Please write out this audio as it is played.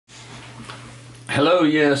Hello,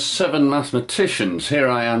 Year 7 mathematicians. Here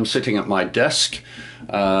I am sitting at my desk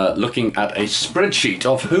looking at a spreadsheet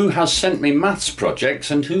of who has sent me maths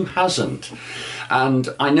projects and who hasn't. And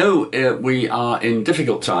I know we are in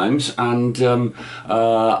difficult times, and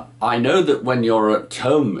I know that when you're at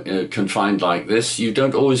home confined like this, you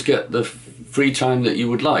don't always get the free time that you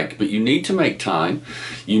would like, but you need to make time.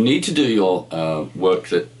 You need to do your work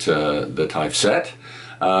that I've set.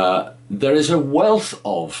 There is a wealth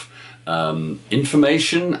of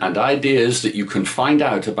information and ideas that you can find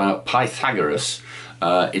out about Pythagoras.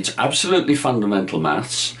 It's absolutely fundamental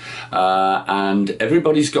maths, and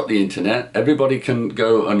everybody's got the internet. Everybody can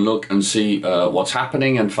go and look and see what's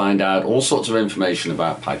happening and find out all sorts of information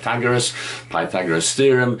about Pythagoras, Pythagoras'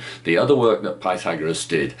 theorem, the other work that Pythagoras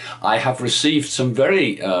did. I have received some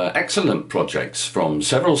very excellent projects from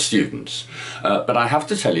several students, but I have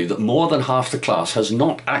to tell you that more than half the class has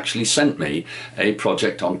not actually sent me a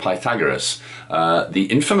project on Pythagoras. The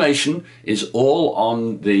information is all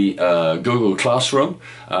on the Google Classroom,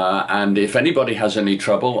 and if anybody has any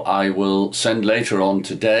trouble, I will send later on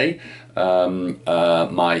today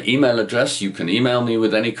my email address. You can email me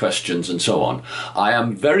with any questions and so on. I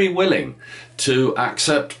am very willing to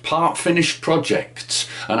accept part finished projects,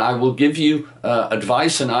 and I will give you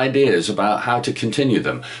advice and ideas about how to continue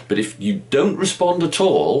them. But if you don't respond at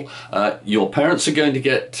all, your parents are going to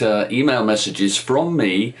get email messages from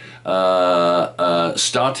me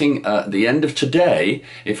starting at the end of today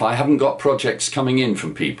if I haven't got projects coming in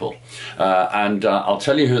from people. And I'll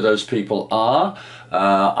tell you who those people are.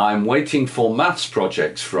 I'm waiting for maths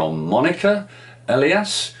projects from Monica,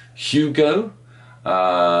 Elias, Hugo,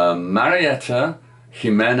 Marietta,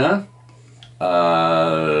 Jimena,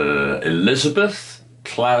 Elizabeth,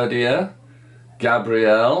 Claudia,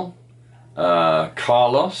 Gabrielle,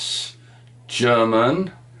 Carlos,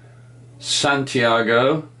 German,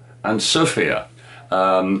 Santiago, and Sophia.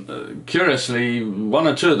 Curiously, one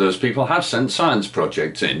or two of those people have sent science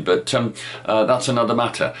projects in, but that's another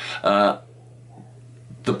matter.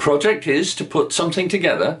 The project is to put something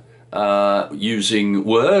together using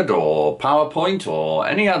Word or PowerPoint or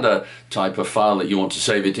any other type of file that you want to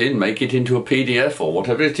save it in, make it into a PDF or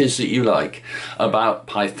whatever it is that you like, about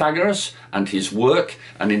Pythagoras and his work,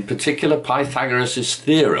 and in particular Pythagoras'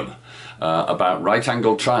 theorem about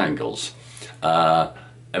right-angled triangles.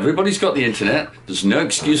 Everybody's got the internet. There's no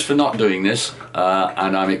excuse for not doing this,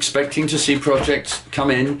 and I'm expecting to see projects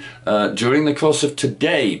come in during the course of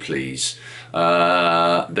today, please.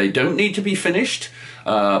 They don't need to be finished,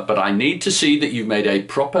 but I need to see that you've made a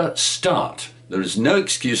proper start. There is no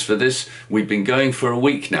excuse for this. We've been going for a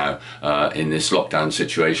week now in this lockdown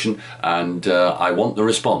situation, and I want the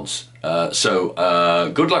response. So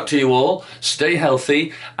good luck to you all. Stay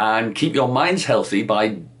healthy and keep your minds healthy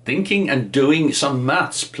by thinking and doing some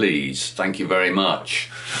maths, please. Thank you very much.